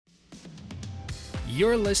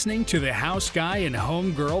You're listening to the House Guy and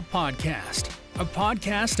Home Girl podcast, a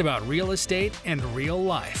podcast about real estate and real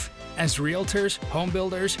life. As realtors, home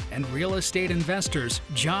builders, and real estate investors,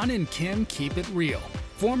 Jon and Kim keep it real.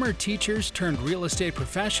 Former teachers turned real estate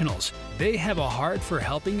professionals, they have a heart for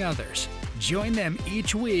helping others. Join them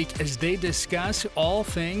each week as they discuss all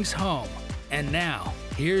things home. And now,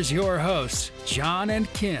 here's your hosts, Jon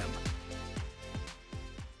and Kim.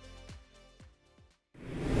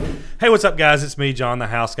 Hey, what's up, guys? It's me, Jon, the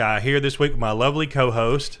House Guy, here this week with my lovely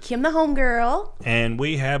co-host, Kim, the Home Girl. And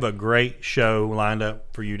we have a great show lined up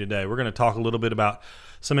for you today. We're going to talk a little bit about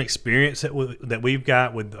some experience that we've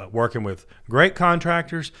got with working with great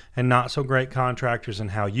contractors and not so great contractors, and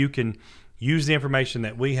how you can use the information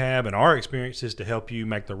that we have and our experiences to help you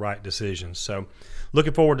make the right decisions. So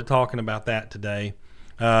looking forward to talking about that today.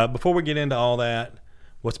 Before we get into all that,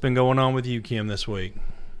 what's been going on with you, Kim, this week?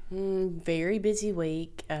 Very busy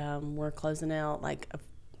week. We're closing out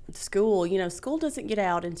school. School doesn't get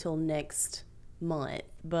out until next month,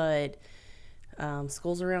 but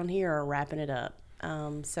schools around here are wrapping it up.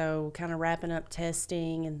 So kind of wrapping up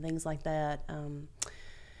testing and things like that.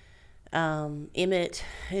 Emmett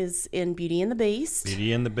is in Beauty and the Beast.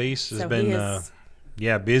 Beauty and the Beast has been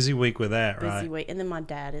busy week with that, right? Busy week. And then my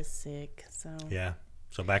dad is sick, so. Yeah.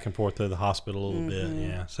 So back and forth to the hospital a little bit,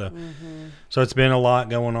 yeah. So it's been a lot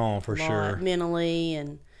going on for sure. Mentally,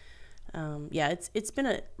 and it's been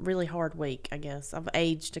a really hard week, I guess. I've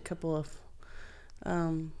aged a couple of,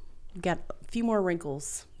 got a few more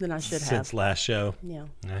wrinkles than I should have. Since last show. Yeah.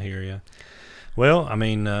 I hear you. Well, I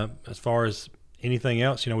mean, as far as anything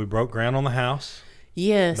else, we broke ground on the house.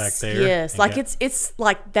 Yes. Back there. Yes. It's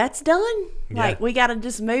like that's done. Yeah. Like we got to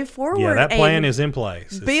just move forward. Yeah, that plan is in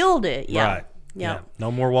place. Build it. Yeah. Right. Yeah.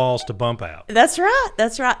 No more walls to bump out. That's right.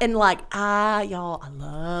 And I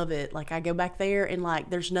love it. Like I go back there and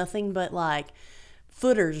there's nothing but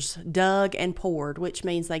footers dug and poured, which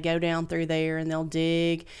means they go down through there and they'll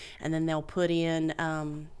dig and then they'll put in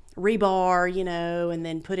rebar, and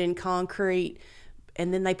then put in concrete,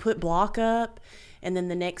 and then they put block up. And then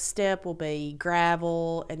the next step will be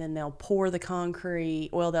gravel, and then they'll pour the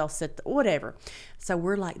concrete. Well, they'll set whatever. So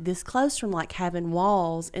we're this close from having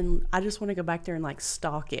walls, and I just want to go back there and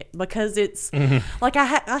stalk it, because it's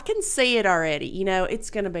I can see it already.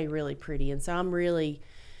 It's going to be really pretty, and so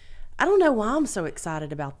I don't know why I'm so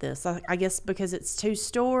excited about this. I guess because it's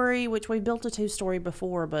 2-story, which we built a 2-story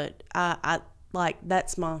before, but I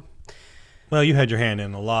that's my. Well, you had your hand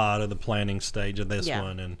in a lot of the planning stage of this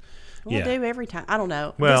one, and. We'll do every time. I don't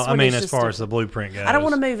know. Well, I mean, as far as the blueprint goes. I don't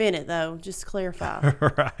want to move in it, though, just to clarify.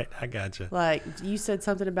 Right. I got you. You said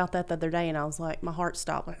something about that the other day, and I was my heart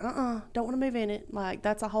stopped. Don't want to move in it.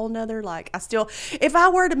 That's a whole nother, if I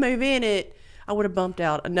were to move in it, I would have bumped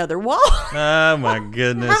out another wall. Oh, my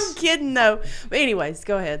goodness. I'm kidding, though. But anyways,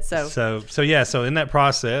 go ahead. So in that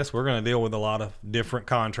process, we're going to deal with a lot of different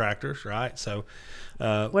contractors, right? So.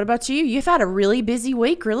 What about you? You've had a really busy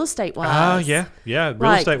week real estate-wise. Yeah,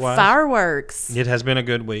 real estate-wise. Fireworks. It has been a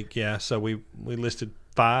good week, yeah. So we listed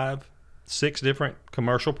 6 different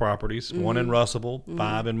commercial properties, 1 in Russellville,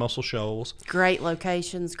 5 in Muscle Shoals. Great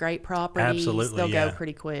locations, great properties. Absolutely, They'll go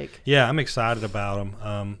pretty quick. Yeah, I'm excited about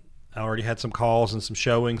them. I already had some calls and some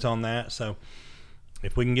showings on that, so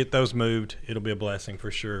if we can get those moved, it'll be a blessing for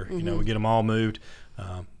sure. We get them all moved.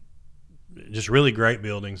 Just really great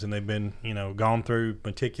buildings, and they've been, gone through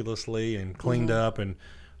meticulously and cleaned up, and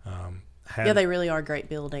they really are great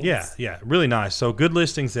buildings. Yeah, really nice. So good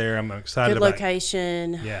listings there. I'm excited about. Good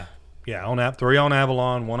location. Yeah. 3 on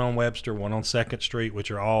Avalon, 1 on Webster, 1 on 2nd Street,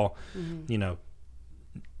 which are all,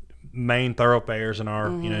 main thoroughfares in our,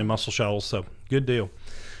 in Muscle Shoals. So good deal.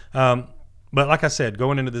 But like I said,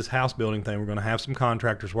 going into this house building thing, we're going to have some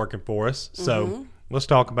contractors working for us. So let's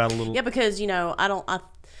talk about a little. Yeah, because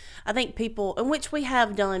I think people, in which we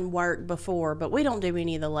have done work before, but we don't do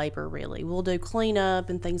any of the labor really. We'll do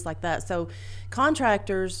cleanup and things like that. So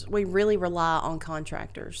contractors, we really rely on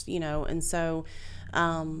contractors, and so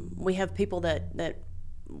we have people that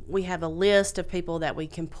we have a list of people that we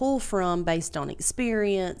can pull from based on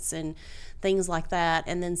experience and things like that.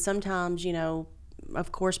 And then sometimes,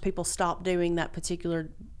 of course, people stop doing that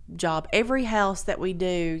particular job. Every house that we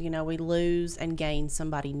do, we lose and gain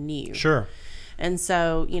somebody new. Sure. And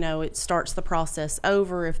so, it starts the process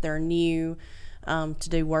over if they're new to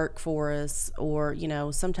do work for us, or,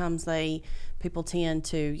 sometimes people tend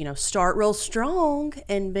to, start real strong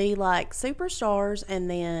and be like superstars and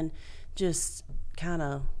then just kind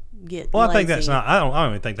of get lazy. I think that's not, I don't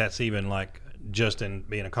even think that's even just in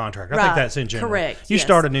being a contractor. I think that's in general. Correct. You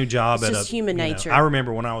start a new job it's just human nature. I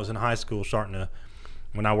remember when I was in high school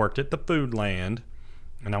when I worked at the Food Land,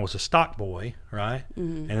 and I was a stock boy, right?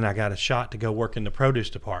 And then I got a shot to go work in the produce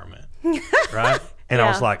department, right? And I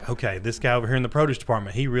was like, okay, this guy over here in the produce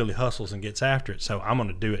department, he really hustles and gets after it, so I'm going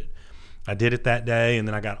to do it. I did it that day, and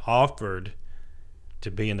then I got offered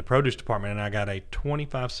to be in the produce department, and I got a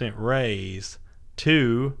 25-cent raise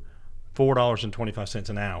to $4.25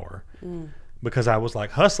 an hour because I was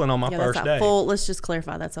like hustling on my first day. Let's just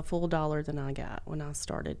clarify, that's a full dollar than I got when I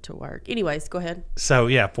started to work. Anyways, go ahead. So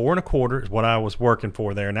yeah, $4.25 is what I was working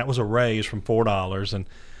for there, and that was a raise from $4.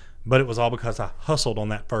 But it was all because I hustled on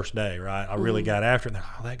that first day, right? I really got after it.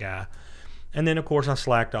 Oh, that guy. And then of course I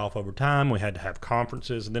slacked off over time. We had to have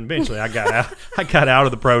conferences, and then eventually I got out. I got out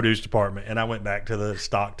of the produce department, and I went back to the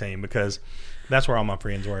stock team because that's where all my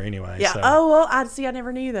friends were anyway. Yeah. So. Oh well, I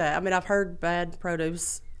never knew that. I mean, I've heard bad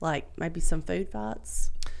produce, like maybe some food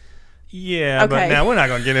fights. Yeah, but now we're not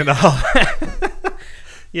going to get into all that.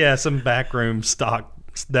 Yeah, some backroom stock.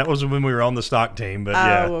 That was when we were on the stock team, but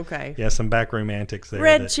okay. Yeah, some backroom antics there.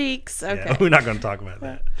 Red cheeks. Okay. Yeah, we're not going to talk about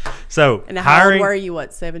that. So, and how old were you?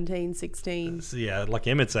 What, 17, 16? Yeah, like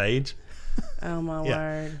Emmett's age. Oh my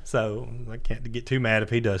word! So I can't get too mad if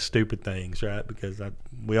he does stupid things, right? Because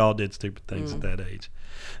we all did stupid things at that age.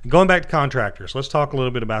 Going back to contractors, let's talk a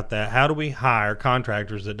little bit about that. How do we hire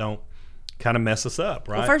contractors that don't kind of mess us up,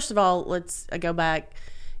 right? Well, first of all, let's go back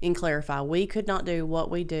and clarify. We could not do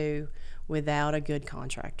what we do without a good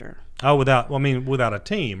contractor. Oh, without a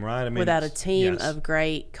team, right? I mean, without a team of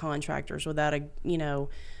great contractors, without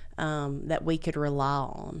that we could rely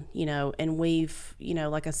on, and we've,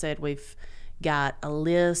 like I said, we've got a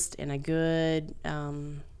list and a good,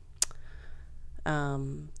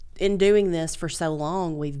 in doing this for so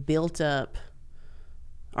long, we've built up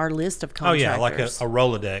our list of contractors. Oh, yeah, like a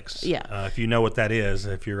Rolodex. Yeah. If you know what that is,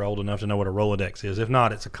 if you're old enough to know what a Rolodex is. If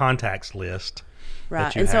not, it's a contacts list.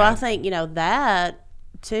 Right. And so I think, that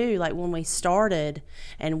too, like when we started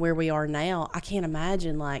and where we are now, I can't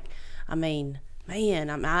imagine, I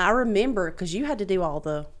remember, because you had to do all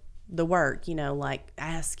the work, like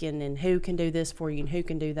asking and who can do this for you and who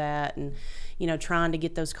can do that, and, trying to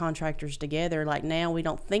get those contractors together. Like now we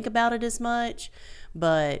don't think about it as much,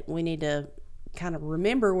 but we need to kind of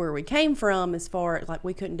remember where we came from as far as like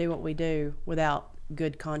we couldn't do what we do without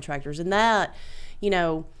good contractors. And that,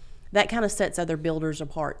 that kind of sets other builders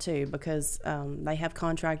apart too, because they have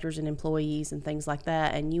contractors and employees and things like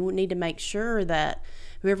that. And you need to make sure that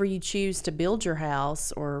whoever you choose to build your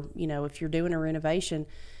house, or, if you're doing a renovation,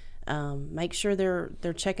 make sure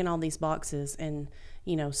they're checking all these boxes and,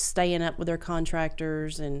 staying up with their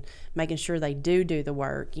contractors and making sure they do the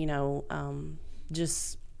work,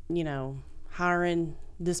 hiring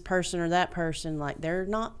this person or that person, like they're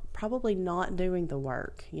probably not doing the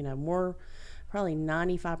work, more probably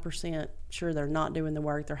 95% sure they're not doing the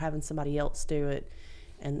work. They're having somebody else do it.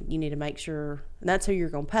 And you need to make sure that's who you're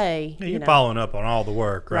going to pay. Yeah, you're following up on all the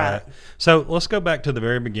work, right? So let's go back to the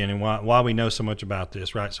very beginning, why we know so much about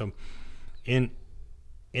this, right? So in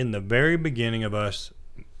the very beginning of us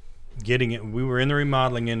getting it, we were in the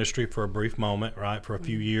remodeling industry for a brief moment, right? For a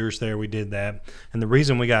few years there, we did that. And the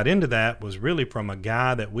reason we got into that was really from a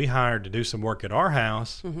guy that we hired to do some work at our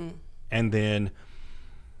house. And then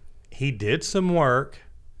he did some work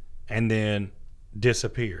and then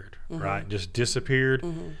disappeared, right? Just disappeared.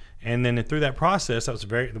 And then through that process,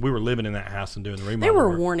 we were living in that house and doing the remodel. There were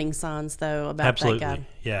work. warning signs though about that guy.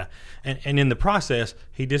 Yeah. And in the process,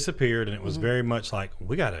 he disappeared, and it was very much like,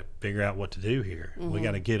 we got to figure out what to do here. We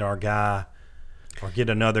got to get our guy or get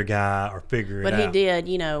another guy or figure it out. But he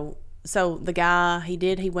did, so the guy,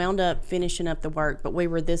 he wound up finishing up the work, but we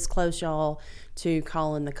were this close, y'all, to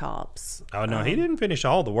calling the cops. Oh, no, he didn't finish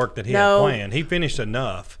all the work that he had planned. He finished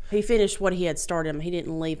enough. He finished what he had started. He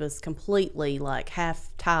didn't leave us completely, like,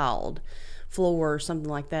 half-tiled floor or something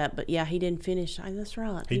like that. But, yeah, he didn't finish. That's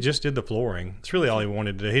right. He just did the flooring. It's really all he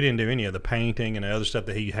wanted to do. He didn't do any of the painting and the other stuff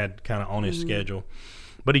that he had kind of on his schedule.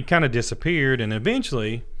 But he kind of disappeared, and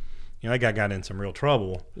eventually, that guy got in some real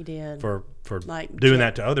trouble. He did. For like doing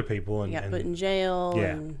that to other people. He got put in jail.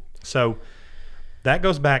 Yeah. So that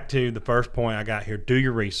goes back to the first point I got here. Do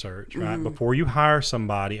your research, right? Before you hire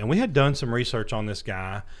somebody. And we had done some research on this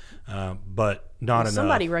guy, but not enough.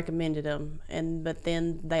 Somebody recommended him, but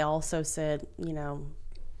then they also said,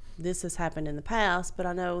 this has happened in the past, but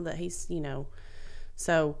I know that he's,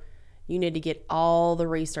 so you need to get all the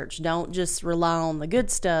research. Don't just rely on the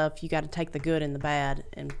good stuff. You got to take the good and the bad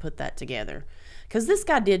and put that together. Because this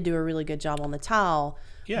guy did do a really good job on the tile,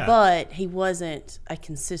 but he wasn't a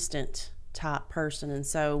consistent type person. And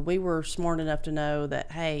so we were smart enough to know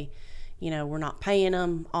that, hey, we're not paying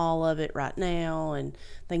him all of it right now and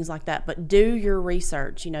things like that. But do your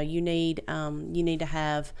research. You need to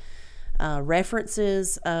have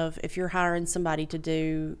references of if you're hiring somebody to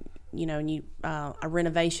do, a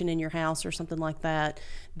renovation in your house or something like that.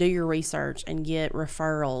 Do your research and get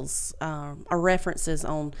referrals or references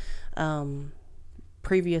on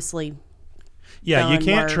previously. Yeah, you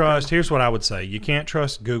can't trust. Here's what I would say: you can't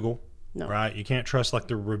trust Google. No. Right? You can't trust like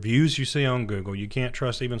the reviews you see on Google. You can't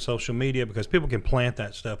trust even social media because people can plant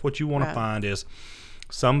that stuff. What you want to find is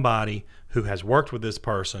somebody who has worked with this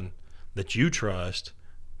person that you trust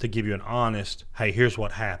to give you an honest, hey, here's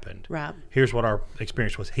what happened. Right. Here's what our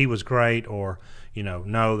experience was. He was great, or,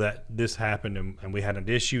 no, that this happened and we had an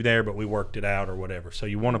issue there, but we worked it out or whatever. So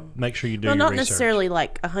you want to make sure you do your not research. Necessarily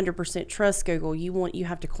like 100% trust Google. You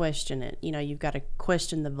have to question it. You've got to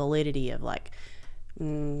question the validity of like,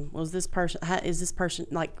 is this person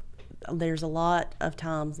like, there's a lot of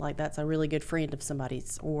times like that's a really good friend of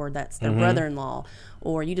somebody's, or that's their brother-in-law,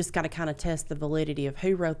 or you just got to kind of test the validity of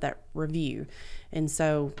who wrote that review. And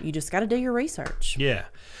so you just got to do your research. Yeah.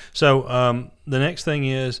 So the next thing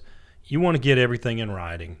is you want to get everything in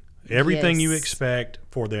writing. Everything you expect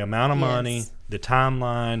for the amount of money, the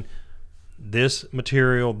timeline, this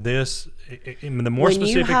material, the more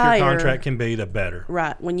specific your contract can be, the better.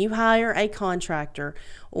 Right. When you hire a contractor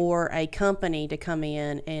or a company to come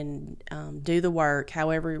in and do the work,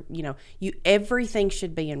 however, everything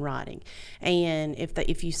should be in writing. And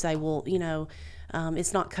if you say, well,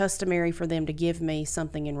 it's not customary for them to give me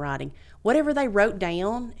something in writing, whatever they wrote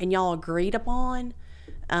down and y'all agreed upon,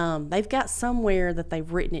 they've got somewhere that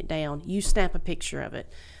they've written it down. You snap a picture of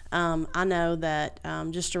it. I know that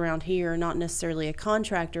just around here, not necessarily a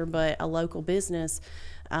contractor, but a local business,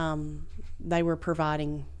 they were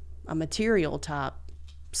providing a material type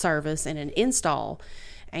service and an install.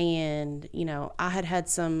 And, I had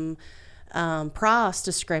some price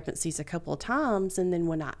discrepancies a couple of times. And then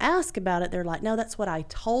when I ask about it, they're like, no, that's what I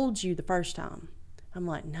told you the first time. I'm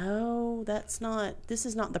like, no, this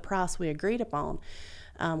is not the price we agreed upon.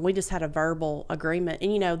 We just had a verbal agreement,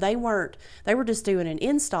 and they were just doing an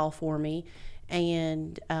install for me,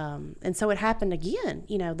 and so it happened again.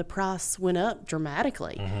 The price went up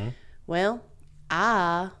dramatically. Mm-hmm. Well,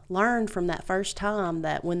 I learned from that first time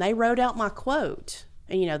that when they wrote out my quote,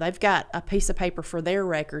 and they've got a piece of paper for their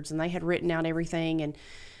records, and they had written out everything, and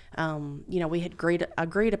we had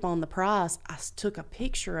agreed upon the price. I took a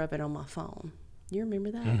picture of it on my phone. You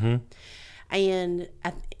remember that? Mm-hmm. And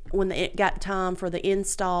when it got time for the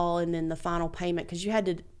install and then the final payment, because you had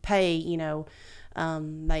to pay,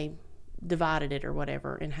 they divided it or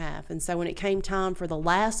whatever in half. And so when it came time for the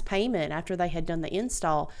last payment after they had done the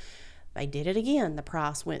install, they did it again. The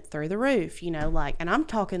price went through the roof, and I'm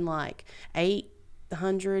talking like $800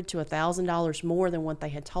 to $1,000 more than what they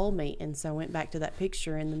had told me. And so I went back to that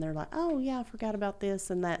picture, and then they're like, oh yeah, I forgot about this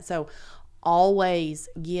and that. So always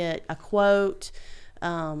get a quote,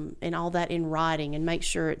 and all that in writing, and make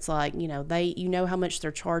sure it's like, how much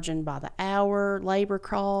they're charging by the hour, labor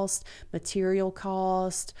cost, material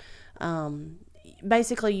cost.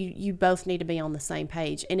 Basically you both need to be on the same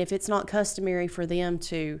page. And if it's not customary for them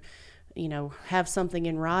to, have something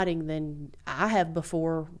in writing, then I have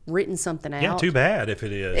before written something out. Yeah, too bad if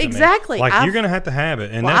it is. Exactly. You're going to have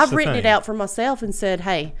it. And I've written it out for myself and said,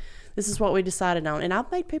 hey, this is what we decided on. And I've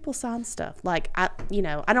made people sign stuff. Like, I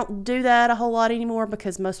don't do that a whole lot anymore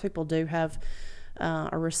because most people do have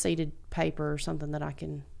a receipted paper or something that I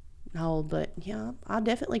can hold. But, yeah, I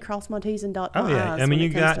definitely cross my T's and dot my I's. I mean, you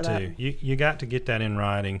got to. You got to get that in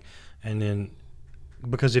writing. And then,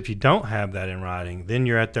 because if you don't have that in writing, then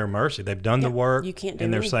you're at their mercy. They've done the work. You can't do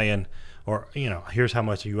and they're anything. saying, or, here's how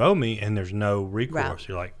much you owe me, and there's no recourse. Right.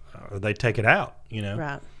 You're like, or they take it out,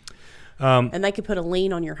 Right. And they could put a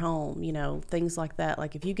lien on your home, things like that.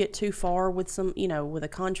 Like if you get too far with with a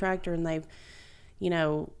contractor and they've,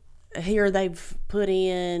 they've put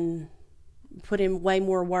in way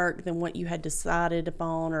more work than what you had decided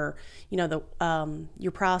upon, or,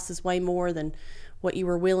 your price is way more than what you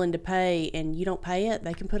were willing to pay, and you don't pay it,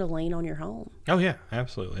 they can put a lien on your home. Oh yeah,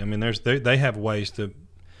 absolutely. I mean, they have ways to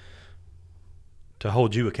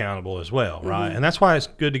hold you accountable as well, right? Mm-hmm. And that's why it's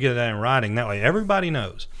good to get that in writing. That way everybody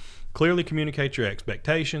knows. Clearly communicate your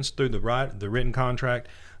expectations through the written contract,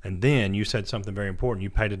 and then you said something very important.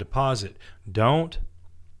 You paid a deposit. Don't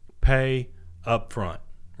pay up front,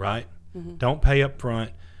 right? Mm-hmm. Don't pay up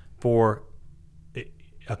front for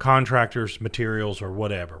a contractor's materials or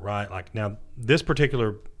whatever, right? Like now, this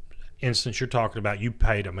particular instance you're talking about, you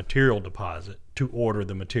paid a material deposit to order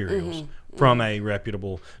the materials from a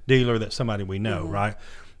reputable dealer that somebody we know, right?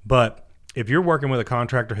 But if you're working with a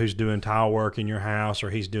contractor who's doing tile work in your house,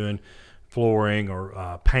 or he's doing flooring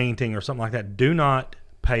or painting or something like that, do not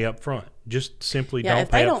pay up front. Just simply Yeah, don't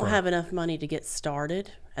if pay they up don't front. have enough money to get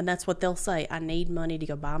started, and that's what they'll say, I need money to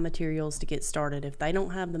go buy materials to get started. If they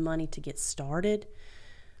don't have the money to get started,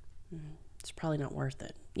 it's probably not worth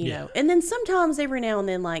it, you know. And then sometimes every now and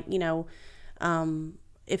then, like, you know,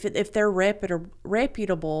 if they're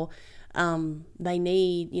reputable, they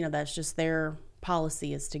need, you know, that's just their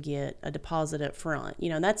policy is to get a deposit up front. You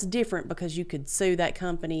know, and that's different because you could sue that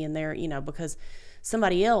company and they're, you know, because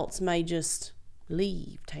somebody else may just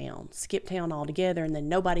leave town, skip town altogether, and then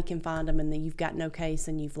nobody can find them, and then you've got no case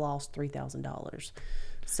and you've lost $3,000.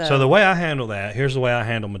 So the way I handle that, here's the way I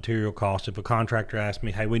handle material costs. If a contractor asks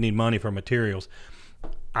me, hey, we need money for materials,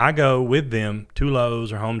 I go with them to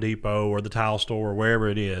Lowe's or Home Depot or the tile store or wherever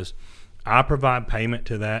it is. I provide payment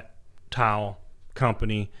to that tile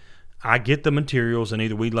company. I get the materials, and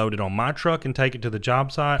either we load it on my truck and take it to the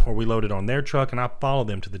job site, or we load it on their truck and I follow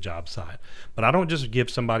them to the job site. But I don't just give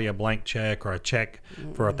somebody a blank check or a check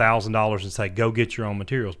for $1,000 and say, go get your own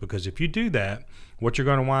materials. Because if you do that, what you're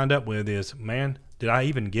going to wind up with is, man, did I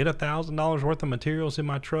even get $1,000 worth of materials in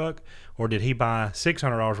my truck? Or did he buy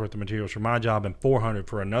 $600 worth of materials for my job and $400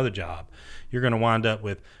 for another job? You're going to wind up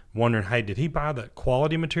with wondering, hey, did he buy the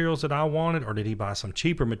quality materials that I wanted, or did he buy some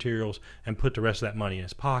cheaper materials and put the rest of that money in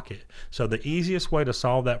his pocket? So the easiest way to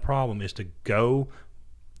solve that problem is to go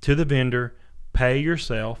to the vendor, pay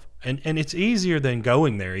yourself, and it's easier than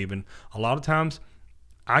going there even. A lot of times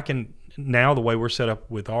I can, now the way we're set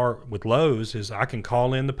up with Lowe's is I can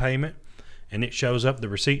call in the payment, and it shows up, the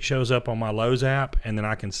receipt shows up on my Lowe's app, and then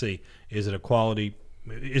I can see, is it a quality,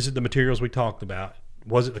 is it the materials we talked about?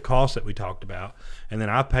 Was it the cost that we talked about? And then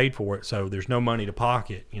I paid for it, so there's no money to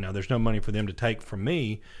pocket. You know, there's no money for them to take from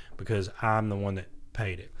me because I'm the one that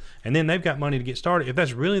paid it. And then they've got money to get started. If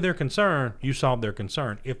that's really their concern, you solve their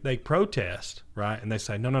concern. If they protest, right, and they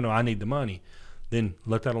say, no, I need the money, then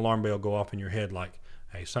let that alarm bell go off in your head like,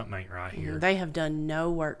 hey, something ain't right here. They have done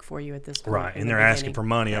no work for you at this point. Right, and they're asking for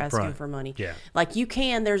money up front. Asking for money. Yeah. Like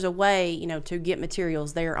there's a way, you know, to get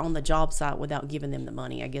materials there on the job site without giving them the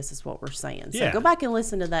money, I guess is what we're saying. So go back and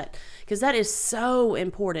listen to that, because that is so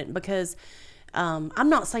important, because I'm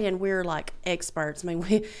not saying we're like experts. I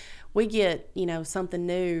mean, we get, you know, something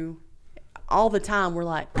new all the time. We're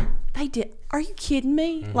like, are you kidding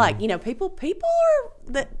me? Mm-hmm. Like, you know, people are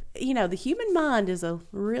that, you know, the human mind is a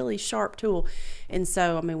really sharp tool. And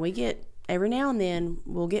so, I mean, we get every now and then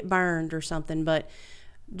we'll get burned or something, but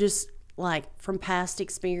just like from past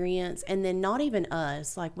experience, and then not even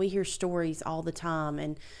us, like we hear stories all the time.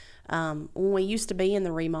 And when we used to be in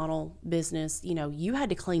the remodel business, you know, you had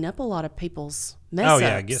to clean up a lot of people's mess ups. Oh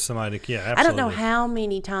yeah, get somebody to, absolutely. I don't know how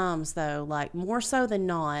many times though, like more so than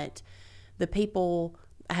not, the people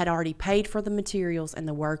had already paid for the materials and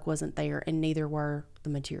the work wasn't there, and neither were the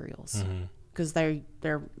materials, because they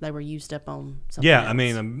were used up on something else. I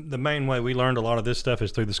mean, the main way we learned a lot of this stuff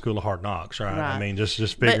is through the School of Hard Knocks, right? I mean, just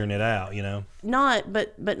figuring it out, you know.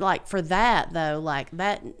 But like for that though, like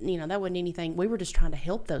that, you know, that wasn't anything. We were just trying to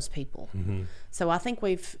help those people. Mm-hmm. So I think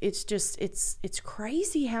it's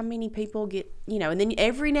crazy how many people get, you know, and then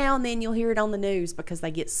every now and then you'll hear it on the news because they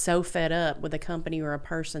get so fed up with a company or a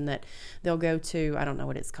person that they'll go to, I don't know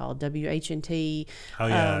what it's called, WH&T. Oh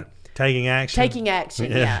yeah. Taking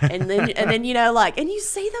action, yeah. And then you know, like, and you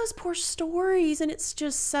see those poor stories, and it's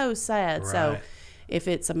just so sad. Right. So if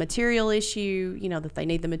it's a material issue, you know, that they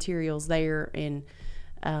need the materials there, and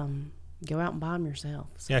go out and buy them yourself.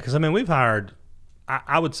 So. Yeah, because I mean, we've hired,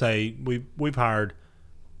 I would say we've hired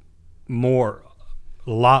a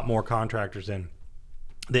lot more contractors than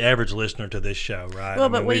the average listener to this show, right? Well,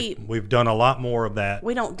 but we've done a lot more of that.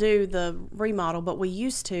 We don't do the remodel, but we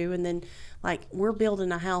used to, and then like we're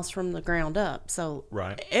building a house from the ground up, so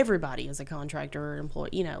everybody is a contractor or employee,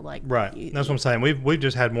 you know, like That's what I'm saying. We've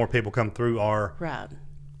just had more people come through our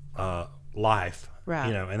life, you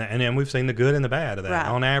know, and then we've seen the good and the bad of that.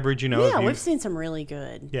 On average, you know, we've seen some really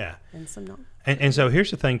good, and some not. And so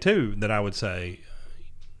here's the thing too that I would say,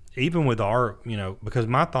 even with our, you know, because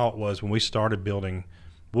my thought was when we started building,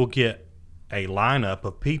 we'll get a lineup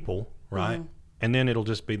of people, right? Mm-hmm. And then it'll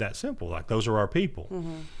just be that simple. Like, those are our people.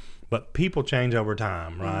 Mm-hmm. But people change over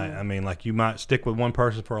time, right? Mm-hmm. I mean, like, you might stick with one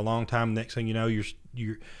person for a long time. Next thing you know, you're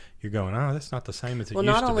going, oh, that's not the same as it used to be.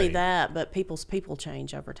 Well, not only that, but people's people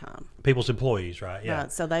change over time. People's employees, right? Yeah.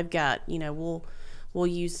 Right. So they've got, you know, we'll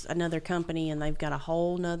use another company, and they've got a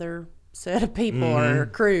whole nother set of people or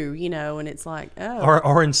crew, and it's like, oh.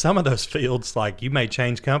 Or in some of those fields, like you may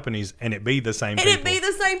change companies and it be the same people. And it be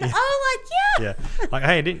the same. Oh, like, yeah. Yeah. Like,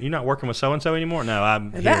 hey, you're not working with so-and-so anymore? No,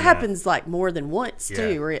 I'm here that happens like more than once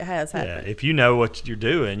too, where it has happened. Yeah, if you know what you're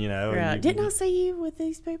doing, Right. Didn't I see you with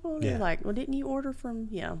these people? And Yeah. you're like, well, didn't you order from,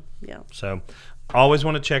 yeah. So always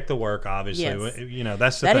want to check the work, obviously. Yes.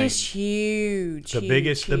 That's the That thing. is huge. The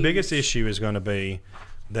biggest issue is going to be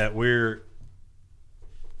that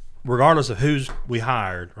regardless of who's we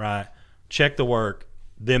hired, right, check the work,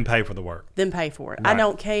 then pay for the work. Then pay for it. Right. I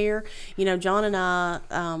don't care. John and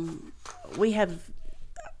I, we have,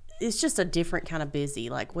 it's just a different kind of busy.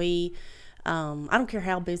 Like I don't care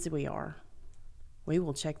how busy we are. We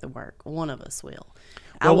will check the work. One of us will.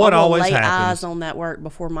 Well, what always lay happens, eyes on that work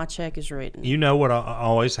before my check is written. You know what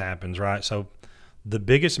always happens, right? So the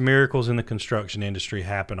biggest miracles in the construction industry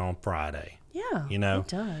happen on Friday. Yeah, it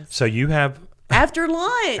does. So you have after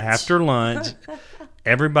lunch.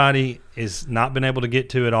 Everybody is not been able to get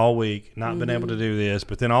to it all week, not been able to do this,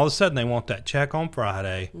 but then all of a sudden they want that check on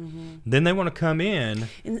Friday. Then they want to come in.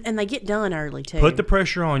 And they get done early, too. Put the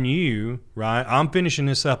pressure on you, right? I'm finishing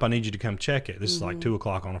this up. I need you to come check it. This is like 2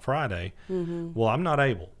 o'clock on a Friday. Well, I'm not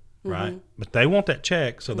able, right? But they want that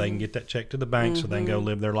check so they can get that check to the bank so they can go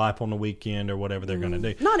live their life on the weekend or whatever they're going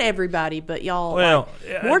to do. Not everybody, but y'all, well,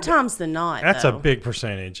 more times than not. That's though. a big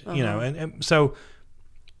percentage, and so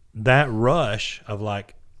that rush of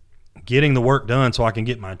like getting the work done so I can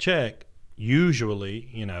get my check, usually,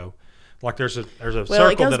 like there's a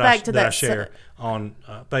circle that I share on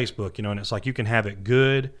Facebook, and it's like you can have it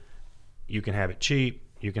good, you can have it cheap,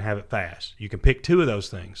 you can have it fast. You can pick two of those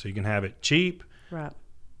things. So you can have it cheap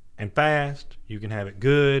and fast. You can have it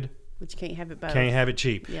good. But you can't have it both. Can't have it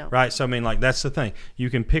cheap, yeah. right? So, that's the thing. You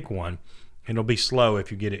can pick one, and it'll be slow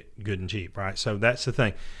if you get it good and cheap, right? So that's the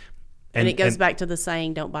thing. And it goes back to the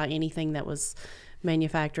saying, don't buy anything that was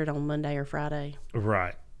manufactured on Monday or Friday.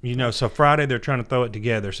 Right. So Friday they're trying to throw it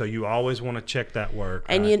together. So you always want to check that work.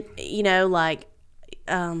 And right?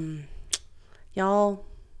 Y'all,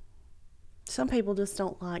 some people just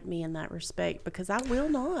don't like me in that respect because I will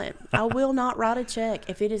not write a check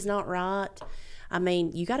if it is not right. I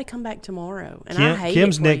mean, you got to come back tomorrow. And I hate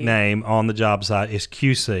Kim's it nickname on the job site is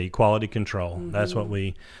QC, quality control. That's what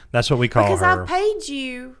we call because her. I paid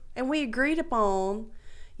you and we agreed upon.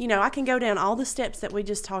 I can go down all the steps that we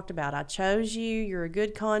just talked about. I chose you. You're a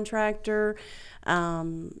good contractor.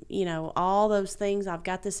 All those things. I've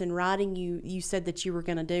got this in writing. You said that you were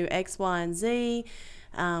going to do X, Y, and Z.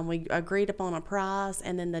 We agreed upon a price,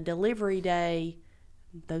 and then the delivery day,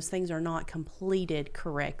 those things are not completed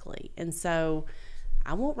correctly. And so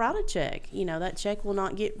I won't write a check. That check will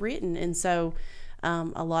not get written. And so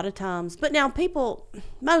a lot of times, but now people,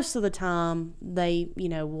 most of the time, they,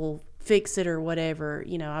 will fix it or whatever.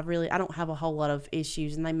 I don't have a whole lot of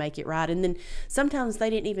issues and they make it right. And then sometimes they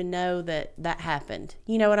didn't even know that happened.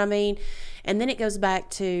 You know what I mean? And then it goes back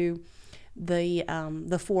to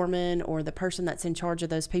the foreman or the person that's in charge of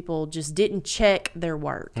those people just didn't check their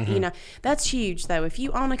work. That's huge though. If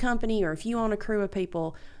you own a company or if you own a crew of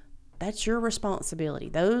people, that's your responsibility.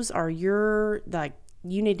 Those are your,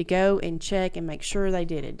 you need to go and check and make sure they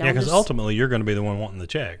did it. Because ultimately you're going to be the one wanting the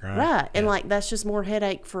check, right? Right. And that's just more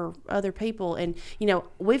headache for other people. And,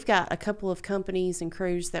 we've got a couple of companies and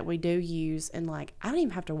crews that we do use, and I don't even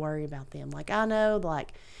have to worry about them. I know,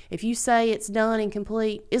 if you say it's done and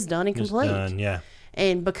complete, it's done and complete. It's done, yeah.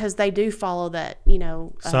 And because they do follow that,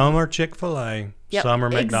 some are Chick-fil-A, some are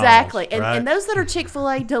McDonald's. Exactly. Right? And those that are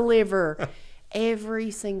Chick-fil-A deliver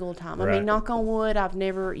every single time. Right. I mean, knock on wood, I've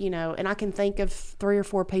never, and I can think of 3 or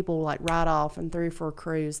 4 people right off and 3 or 4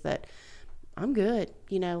 crews that I'm good.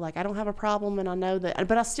 I don't have a problem, and I know that,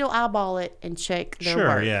 but I still eyeball it and check their work.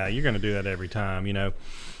 Sure, yeah, you're going to do that every time,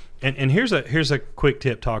 And here's a quick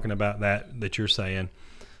tip talking about that you're saying.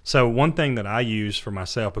 So one thing that I use for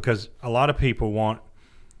myself, because a lot of people want,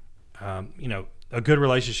 a good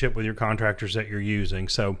relationship with your contractors that you're using.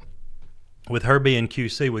 So with her being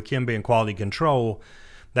QC, with Kim being quality control,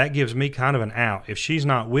 that gives me kind of an out. If she's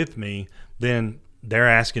not with me, then they're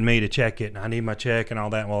asking me to check it, and I need my check and all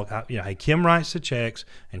that. Well, hey, Kim writes the checks,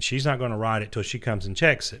 and she's not going to write it till she comes and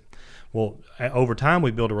checks it. Well, over time, we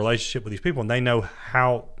build a relationship with these people, and they know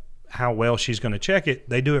how well she's going to check it.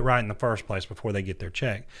 They do it right in the first place before they get their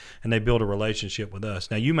check, and they build a relationship with us.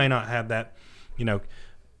 Now, you may not have that,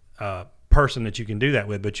 person that you can do that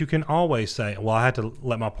with, but you can always say, well, I had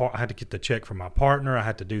to get the check from my partner. I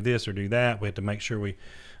had to do this or do that. We had to make sure we,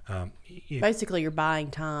 basically you're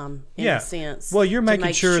buying time in a sense. Well, you're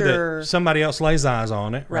making sure that somebody else lays eyes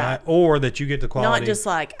on it, right? Or that you get the quality. Not just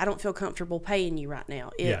like, I don't feel comfortable paying you right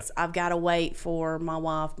now. It's, I've got to wait for my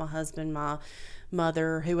wife, my husband, my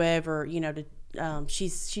mother, whoever, to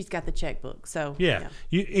she's got the checkbook. So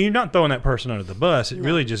you're not throwing that person under the bus. It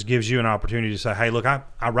really just gives you an opportunity to say, hey, look, I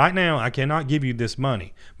right now I cannot give you this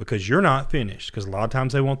money because you're not finished, because a lot of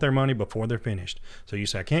times they want their money before they're finished. So you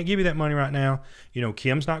say, I can't give you that money right now.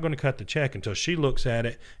 Kim's not going to cut the check until she looks at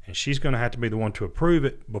it, and she's going to have to be the one to approve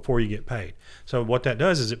it before you get paid. So what that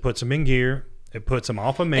does is it puts them in gear. It puts them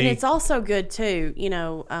off of me. And it's also good, too.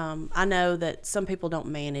 I know that some people don't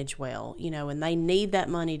manage well, and they need that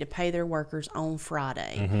money to pay their workers on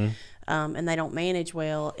Friday. And they don't manage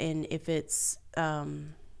well. And if it's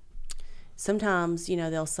sometimes,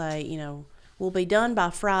 they'll say, we'll be done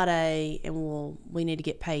by Friday and we need to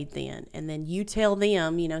get paid then. And then you tell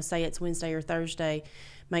them, say it's Wednesday or Thursday,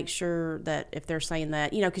 make sure that if they're saying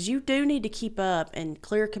that, because you do need to keep up and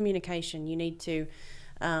clear communication. You need to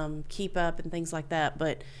keep up and things like that,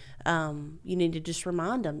 but you need to just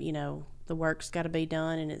remind them, the work's got to be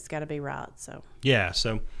done and it's got to be right. So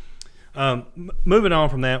moving on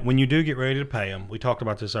from that, when you do get ready to pay them, we talked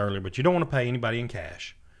about this earlier, but you don't want to pay anybody in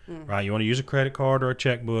cash, right? You want to use a credit card or a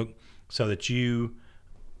checkbook so that you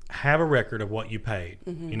have a record of what you paid,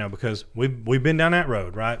 because we've been down that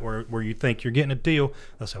road, right? Where you think you're getting a deal.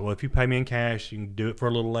 They'll say, well, if you pay me in cash, you can do it for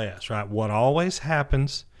a little less, right? What always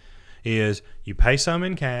happens is you pay some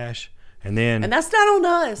in cash, and that's not on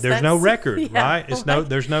us. There's no record, right? There's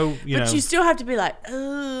no, but you still have to be like,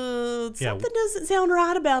 oh, something doesn't sound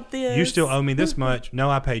right about this. You still owe me this much. No,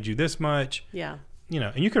 I paid you this much. Yeah.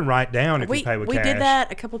 And you can write down if you pay with cash. We did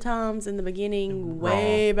that a couple times in the beginning,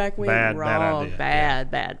 way back when.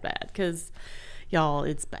 Bad. Because, y'all,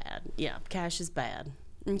 it's bad. Yeah, cash is bad.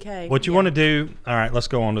 Okay. What you want to do, all right, let's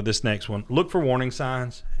go on to this next one. Look for warning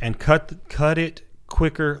signs and cut it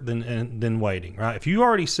quicker than waiting, right? If you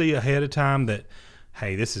already see ahead of time that,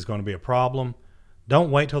 hey, this is going to be a problem,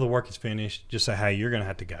 don't wait till the work is finished. Just say, hey, you're going to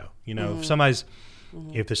have to go.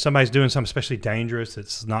 If there's somebody's doing something especially dangerous,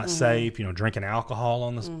 it's not safe, drinking alcohol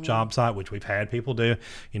on the job site, which we've had people do,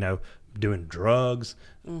 doing drugs,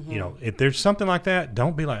 if there's something like that,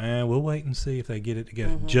 don't be like, we'll wait and see if they get it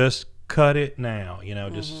together. Just cut it now,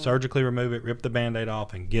 just surgically remove it, rip the Band-Aid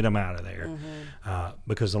off, and get them out of there.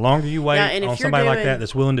 Because the longer you wait on somebody like that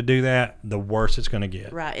that's willing to do that, the worse it's going to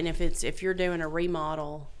get. Right, and if you're doing a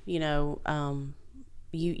remodel, you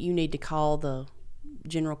need to call the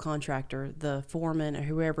general contractor, the foreman, or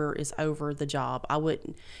whoever is over the job. I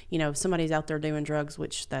wouldn't, if somebody's out there doing drugs,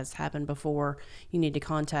 which that's happened before, you need to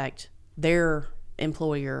contact their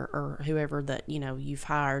employer or whoever that you've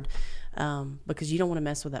hired, because you don't want to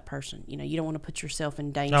mess with that person. You don't want to put yourself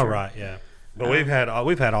in danger. Oh, right, yeah. But we've had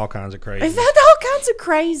all kinds of crazy. We've had all kinds of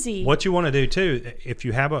crazy. What you want to do too, if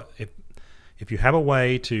you have a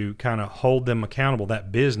way to kind of hold them accountable,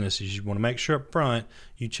 that business, is you want to make sure up front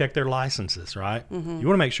you check their licenses, right? You want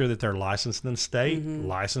to make sure that they're licensed in the state,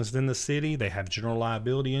 licensed in the city. They have general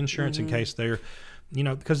liability insurance in case they're,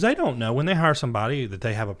 because they don't know when they hire somebody that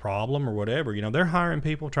they have a problem or whatever. They're hiring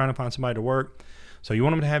people, trying to find somebody to work. So you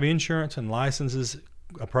want them to have insurance and licenses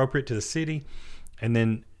appropriate to the city, and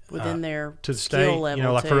then within their to the state,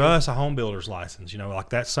 level, like for us, a home builder's license, like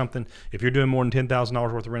that's something. If you're doing more than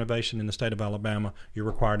 $10,000 worth of renovation in the state of Alabama, you're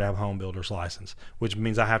required to have a home builder's license, which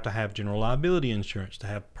means I have to have general liability insurance to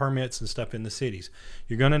have permits and stuff in the cities.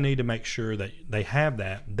 You're going to need to make sure that they have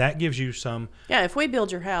that. That gives you some. Yeah, if we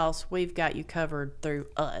build your house, we've got you covered through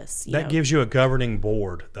us. That gives you a governing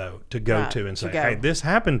board though to go to and say, hey, this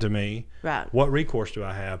happened to me. Right. What recourse do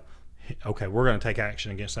I have? Okay, we're going to take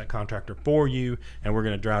action against that contractor for you, and we're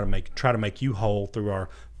going to try to make you whole through our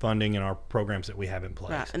funding and our programs that we have in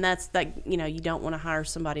place. Right, and that's that. You don't want to hire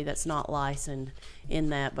somebody that's not licensed in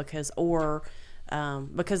that because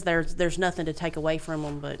there's nothing to take away from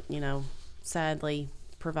them, but sadly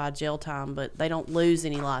provide jail time, but they don't lose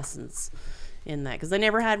any license in that because they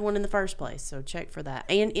never had one in the first place. So check for that,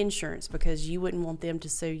 and insurance, because you wouldn't want them to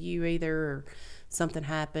sue you either, or something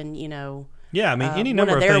happen. Yeah, I mean, any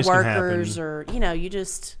number of things can happen. Or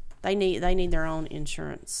they need their own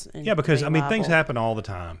insurance. Yeah, because things happen all the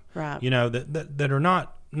time. Right. That are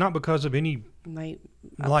not because of any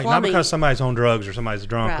not because somebody's on drugs or somebody's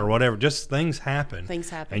drunk or whatever. Just things happen.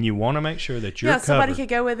 And you want to make sure that you're covered. Somebody could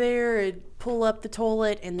go in there and pull up the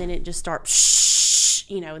toilet, and then it just starts,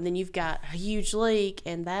 and then you've got a huge leak,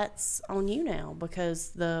 and that's on you now because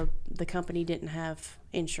the company didn't have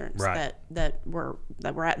insurance Right.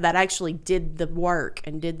 that actually did the work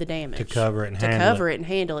and did the damage To cover it and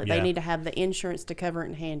handle it. Yeah. They need to have the insurance to cover it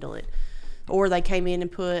and handle it. Or they came in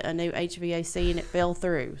and put a new HVAC and it fell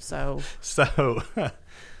through. So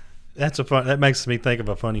that makes me think of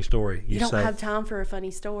a funny story. You don't have time for a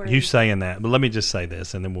funny story. You saying that, but let me just say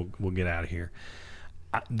this, and then we'll get out of here.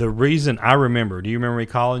 The reason I remember, do you remember me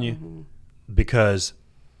calling you? Mm-hmm. Because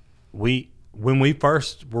when we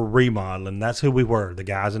first were remodeling, that's who we were, the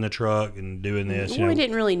guys in the truck and doing this. We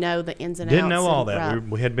didn't really know the ins and outs. Didn't know all that. Right.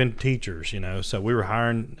 We had been teachers, so we were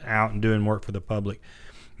hiring out and doing work for the public.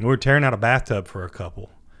 And we were tearing out a bathtub for a couple.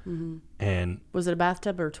 Mm-hmm. And was it a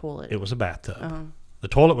bathtub or a toilet? It was a bathtub. Uh-huh. The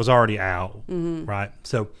toilet was already out, right?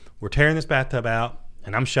 So we're tearing this bathtub out.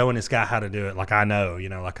 And I'm showing this guy how to do it like I know,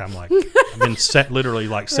 like I'm like, I've been setting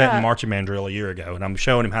marching man drill a year ago, and I'm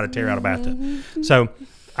showing him how to tear out a bathtub. So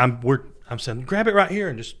I'm saying, grab it right here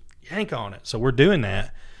and just yank on it. So we're doing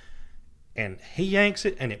that, and he yanks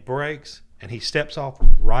it, and it breaks, and he steps off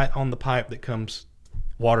right on the pipe that comes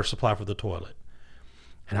water supply for the toilet.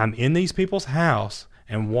 And I'm in these people's house,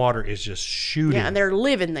 and water is just shooting. Yeah, and they're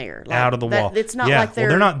living there. Out of the wall. It's not like they're... Well,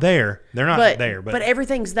 they're not there. They're not there. But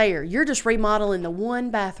everything's there. You're just remodeling the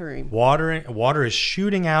one bathroom. Water is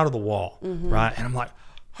shooting out of the wall, right? And I'm like,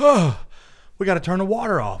 oh, we got to turn the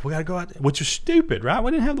water off. We got to go out, which is stupid, right?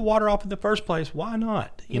 We didn't have the water off in the first place. Why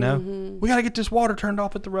not? We got to get this water turned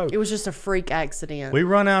off at the road. It was just a freak accident. We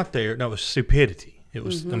run out there. No, it was stupidity. It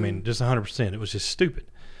was, just 100%. It was just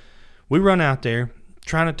stupid. We run out there,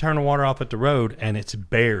 trying to turn the water off at the road, and it's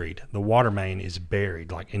buried. The water main is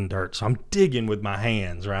buried like in dirt. So I'm digging with my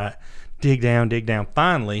hands, right? Dig down.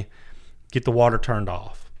 Finally, get the water turned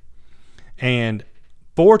off. And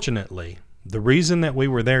fortunately, the reason that we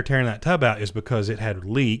were there tearing that tub out is because it had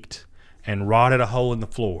leaked and rotted a hole in the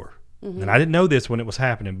floor. Mm-hmm. And I didn't know this when it was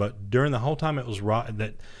happening, but during the whole time it was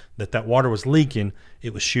that water was leaking,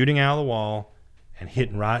 it was shooting out of the wall and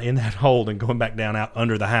hitting right in that hole and going back down out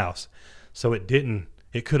under the house. So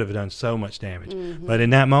it could have done so much damage. Mm-hmm. But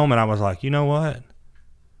in that moment, I was like, you know what?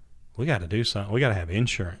 We got to do something. We got to have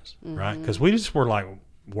insurance, right? Because we just were like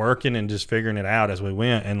working and just figuring it out as we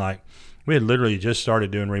went. And like, we had literally just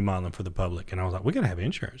started doing remodeling for the public. And I was like, we got to have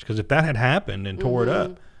insurance. Because if that had happened and tore it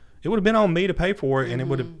up, it would have been on me to pay for it. And it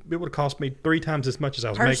would have cost me 3 times as much as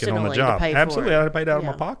I was making on the job. Absolutely. I'd have paid out of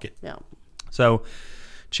my pocket. Yeah. So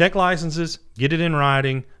check licenses, get it in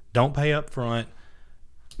writing, don't pay up front.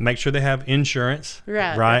 Make sure they have insurance.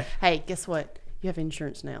 Right. Hey, guess what? You have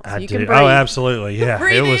insurance now. So I you do. can breathe. Oh, absolutely. Yeah.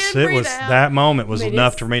 Breathe it was out. That moment was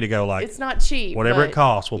enough for me to go like, it's not cheap. Whatever it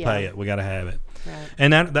costs, we'll pay it. We got to have it. Right.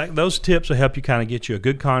 And that those tips will help you kind of get you a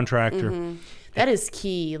good contractor. Mm-hmm. That is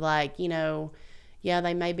key. Like, they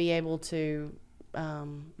may be able to, a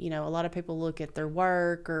lot of people look at their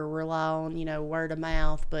work or rely on, word of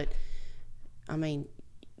mouth, but I mean,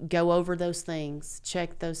 go over those things,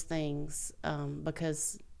 check those things,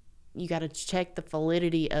 because you got to check the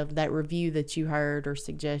validity of that review that you heard or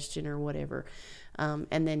suggestion or whatever,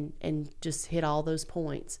 and just hit all those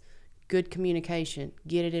points. Good communication,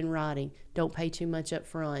 get it in writing, don't pay too much up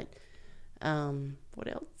front. What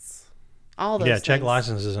else? All those things. Check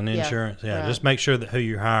licenses and insurance. Right. Just make sure that who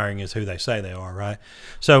you're hiring is who they say they are, right?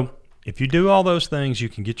 So if you do all those things, you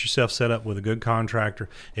can get yourself set up with a good contractor.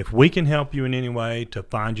 If we can help you in any way to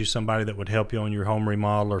find you somebody that would help you on your home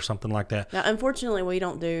remodel or something like that. Now, unfortunately, we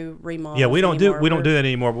don't do remodels. Yeah, we don't do that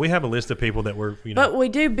anymore. But we have a list of people that we're. But we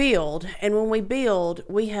do build, and when we build,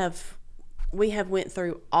 we have went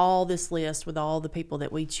through all this list with all the people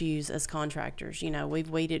that we choose as contractors.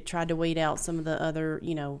 We've tried to weed out some of the other,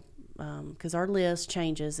 because our list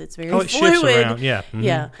changes. It's very fluid. Shifts around. Yeah. Mm-hmm.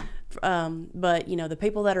 Yeah. But the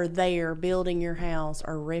people that are there building your house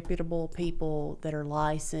are reputable people that are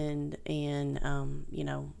licensed, and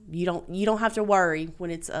you don't have to worry when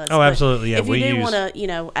it's us. Oh, absolutely. Yeah. If you do want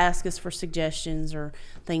to ask us for suggestions or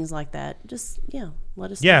things like that, just let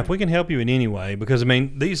us know. Yeah, if we can help you in any way, because I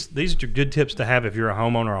mean these are good tips to have if you're a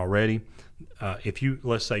homeowner already. If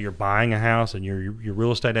let's say you're buying a house and your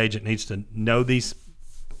real estate agent needs to know these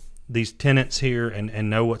tenants here and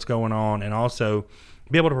know what's going on, and also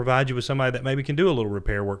be able to provide you with somebody that maybe can do a little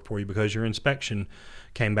repair work for you because your inspection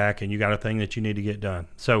came back and you got a thing that you need to get done.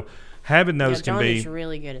 So having those Jon is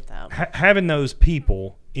really good at that. Having those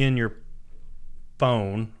people in your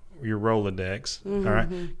phone, your Rolodex, all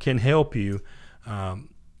right, can help you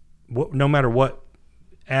no matter what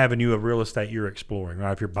avenue of real estate you're exploring,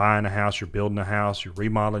 right? If you're buying a house, you're building a house, you're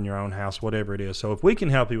remodeling your own house, whatever it is. So if we can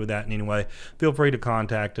help you with that in any way, feel free to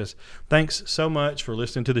contact us. Thanks so much for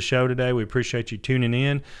listening to the show today. We appreciate you tuning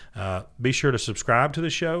in. Be sure to subscribe to the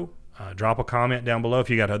show. drop a comment down below if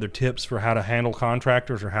you got other tips for how to handle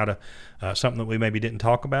contractors or how to something that we maybe didn't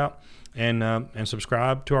talk about, and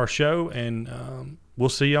subscribe to our show, and we'll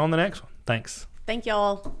see you on the next one. Thanks. Thank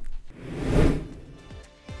y'all.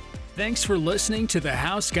 Thanks for listening to the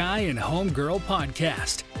House Guy and Home Girl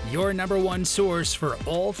podcast, your #1 source for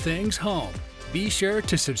all things home. Be sure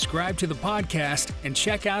to subscribe to the podcast and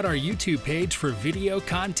check out our YouTube page for video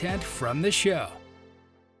content from the show.